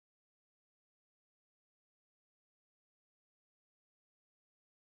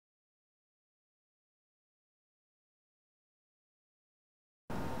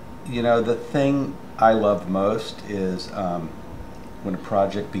You know, the thing I love most is when a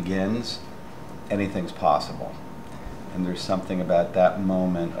project begins, anything's possible. And there's something about that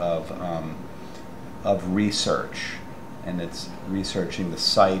moment of research, and it's researching the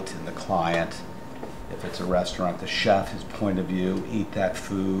site and the client. If it's a restaurant, the chef, his point of view, eat that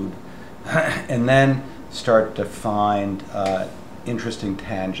food, and then start to find interesting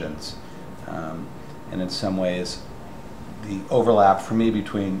tangents. And in some ways, the overlap for me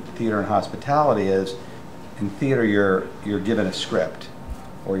between theater and hospitality is, in theater you're given a script,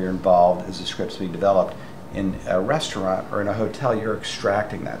 or you're involved as the script's being developed. In a restaurant or in a hotel, you're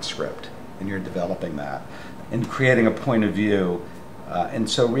extracting that script and you're developing that and creating a point of view. And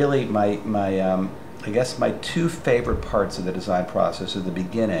so really I guess my two favorite parts of the design process are the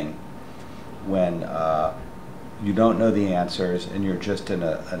beginning, when you don't know the answers and you're just in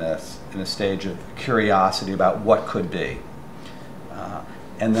a stage of curiosity about what could be.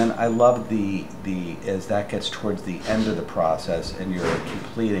 And then I love as that gets towards the end of the process and you're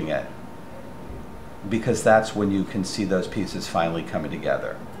completing it, because that's when you can see those pieces finally coming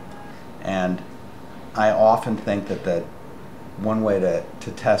together. And I often think that one way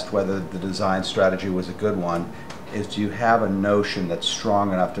to test whether the design strategy was a good one is, do you have a notion that's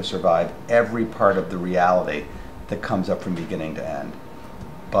strong enough to survive every part of the reality that comes up from beginning to end?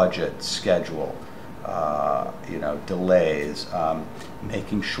 Budget, schedule, delays,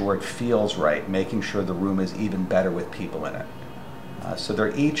 making sure it feels right, making sure the room is even better with people in it. So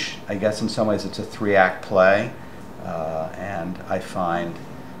they're each, I guess in some ways it's a 3-act play, and I find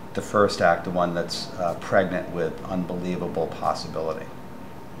the first act the one that's pregnant with unbelievable possibility.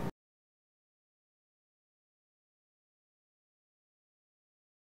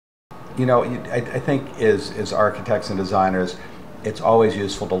 You know, I think as architects and designers, it's always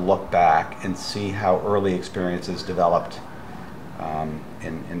useful to look back and see how early experiences developed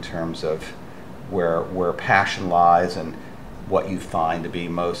in terms of where passion lies and what you find to be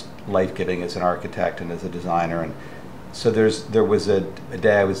most life-giving as an architect and as a designer. And so there was a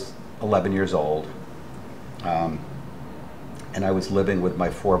day I was 11 years old, and I was living with my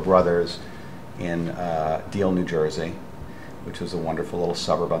 4 brothers in Deal, New Jersey, which was a wonderful little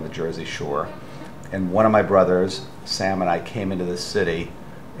suburb on the Jersey Shore. And one of my brothers, Sam, and I came into the city,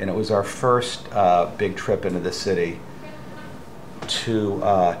 and it was our first big trip into the city to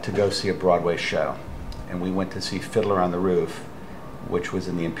go see a Broadway show. And we went to see Fiddler on the Roof, which was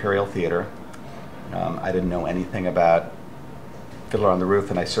in the Imperial Theater. I didn't know anything about Fiddler on the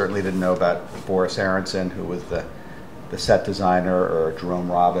Roof, and I certainly didn't know about Boris Aronson, who was the set designer, or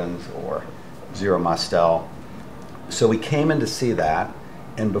Jerome Robbins, or Zero Mostel. So we came in to see that,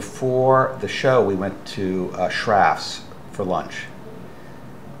 and before the show we went to Schraff's for lunch.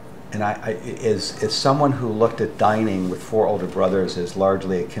 And as someone who looked at dining with 4 older brothers as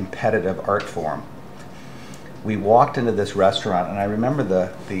largely a competitive art form, we walked into this restaurant, and I remember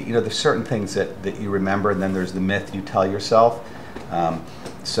there's certain things that you remember, and then there's the myth you tell yourself.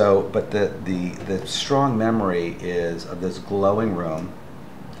 But the strong memory is of this glowing room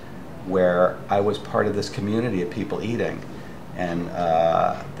where I was part of this community of people eating, and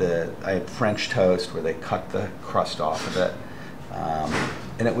I had French toast where they cut the crust off of it,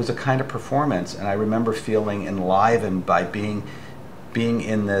 and it was a kind of performance. And I remember feeling enlivened by being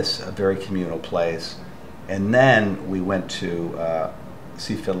in this very communal place. And then we went to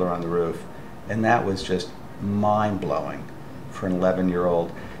see Fiddler on the Roof, and that was just mind-blowing for an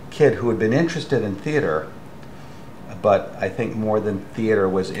 11-year-old kid who had been interested in theater, but I think more than theater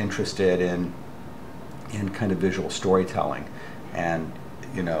was interested in kind of visual storytelling. And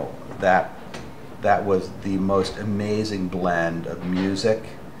you know, that was the most amazing blend of music,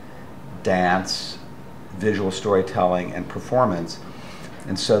 dance, visual storytelling, and performance.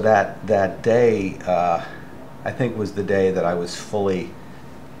 And so that day, I think, was the day that I was fully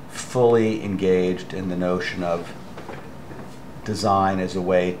engaged in the notion of design as a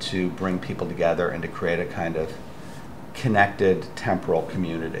way to bring people together and to create a kind of connected temporal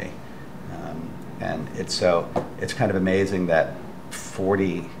community. And it's kind of amazing that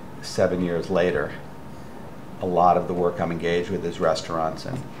 47 years later, a lot of the work I'm engaged with is restaurants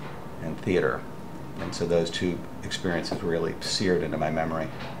and theater. And so those two experiences really seared into my memory.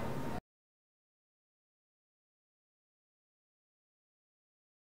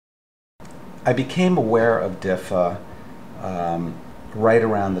 I became aware of DIFA right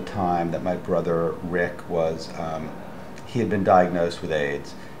around the time that my brother Rick he had been diagnosed with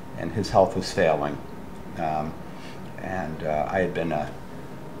AIDS, and his health was failing. I had been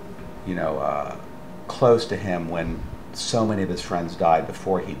close to him when so many of his friends died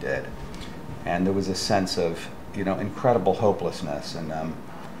before he did. And there was a sense of incredible hopelessness. And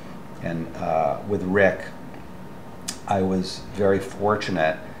And with Rick, I was very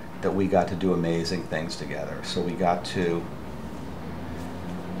fortunate that we got to do amazing things together. So we got to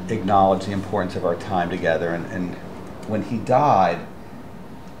acknowledge the importance of our time together. And when he died,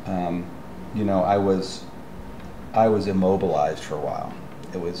 you know, I was immobilized for a while.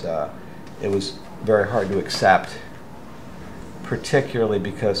 It was very hard to accept, particularly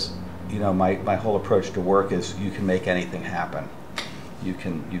because, you know, my whole approach to work is you can make anything happen. You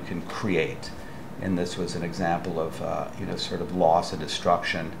can create. And this was an example of, you know, sort of loss and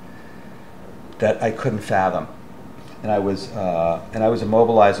destruction that I couldn't fathom. And I was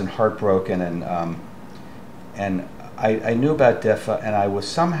immobilized and heartbroken, and I knew about DIFA, and I was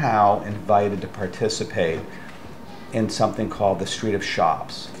somehow invited to participate in something called the Street of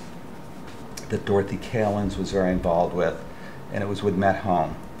Shops that Dorothy Kalins was very involved with, and it was with Met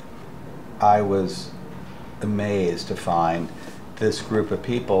Home. I was amazed to find this group of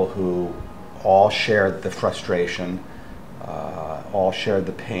people who all shared the frustration, all shared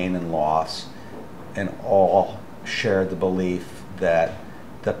the pain and loss, and all shared the belief that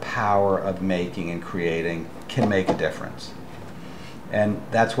the power of making and creating can make a difference. And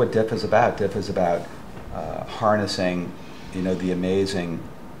that's what DIFA is about. DIFA is about harnessing, you know, the amazing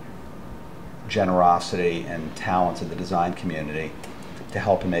generosity and talents of the design community to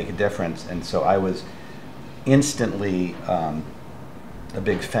help and make a difference. And so I was instantly a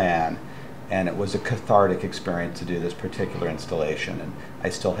big fan, and it was a cathartic experience to do this particular installation. And I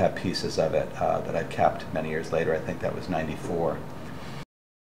still have pieces of it that I've kept many years later. I think that was '94.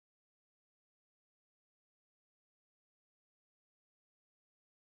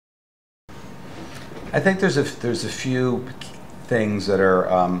 I think there's a few things that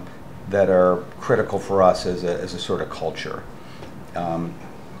are critical for us as a sort of culture.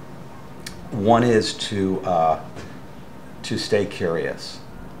 One is to stay curious,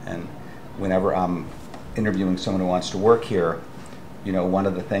 and whenever I'm interviewing someone who wants to work here, you know, one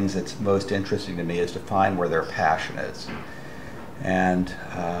of the things that's most interesting to me is to find where their passion is. And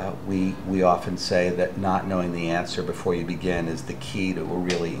we often say that not knowing the answer before you begin is the key to a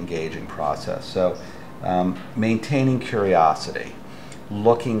really engaging process. So maintaining curiosity,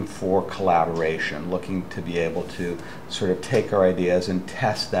 looking for collaboration, looking to be able to sort of take our ideas and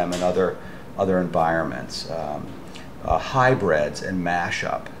test them in other environments. Hybrids and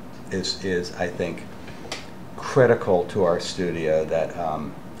mashup is I think critical to our studio,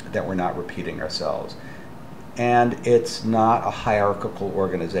 that we're not repeating ourselves. And it's not a hierarchical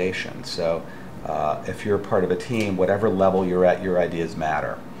organization, so if you're part of a team, whatever level you're at, your ideas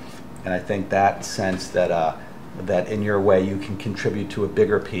matter. And I think that sense that that in your way you can contribute to a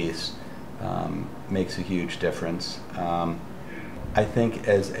bigger piece makes a huge difference. I think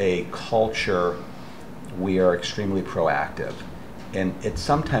as a culture, we are extremely proactive, and it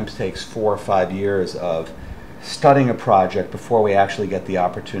sometimes takes 4 or 5 years of studying a project before we actually get the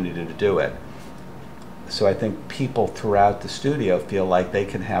opportunity to do it. So I think people throughout the studio feel like they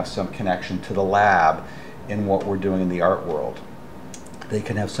can have some connection to the lab in what we're doing in the art world. They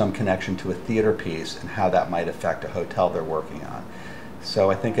can have some connection to a theater piece and how that might affect a hotel they're working on.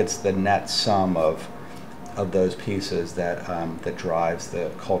 So I think it's the net sum of those pieces that drives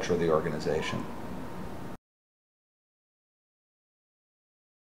the culture of the organization.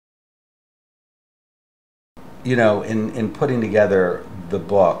 You know, in putting together the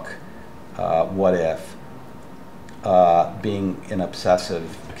book, What If, being an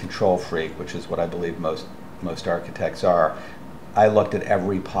obsessive control freak, which is what I believe most architects are, I looked at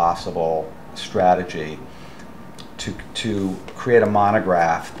every possible strategy to create a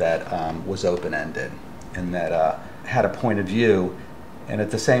monograph that was open-ended and that had a point of view, and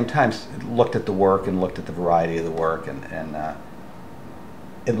at the same time looked at the work and looked at the variety of the work, and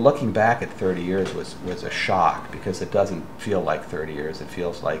looking back at 30 years was a shock, because it doesn't feel like 30 years. It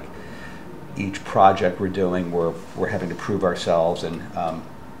feels like each project we're doing, we're having to prove ourselves, and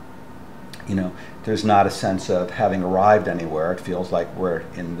you know, there's not a sense of having arrived anywhere. It feels like we're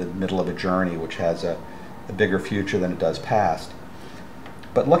in the middle of a journey which has a bigger future than it does past.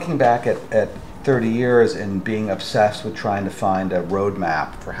 But looking back at 30 years and being obsessed with trying to find a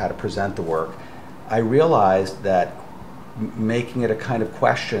roadmap for how to present the work, I realized that making it a kind of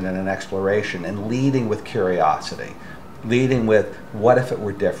question and an exploration, and leading with curiosity, leading with what if it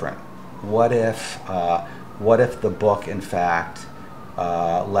were different? What if the book, in fact,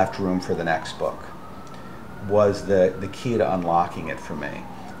 left room for the next book, was the key to unlocking it for me.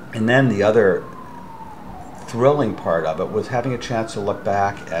 And then the other thrilling part of it was having a chance to look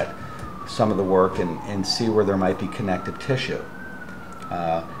back at some of the work and see where there might be connective tissue.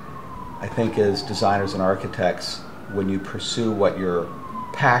 I think as designers and architects, when you pursue what you're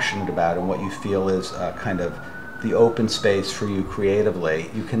passionate about and what you feel is kind of the open space for you creatively,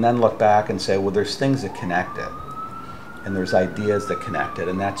 you can then look back and say, well, there's things that connect it, and there's ideas that connect it,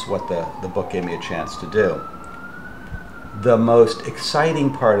 and that's what the book gave me a chance to do. The most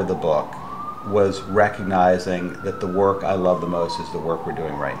exciting part of the book was recognizing that the work I love the most is the work we're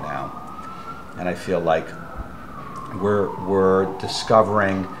doing right now. And I feel like we're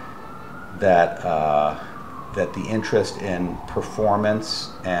discovering that that the interest in performance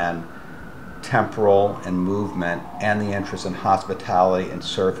and temporal and movement, and the interest in hospitality and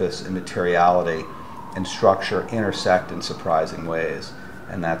surface and materiality and structure intersect in surprising ways.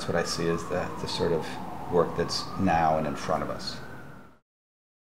 And that's what I see as the sort of work that's now and in front of us.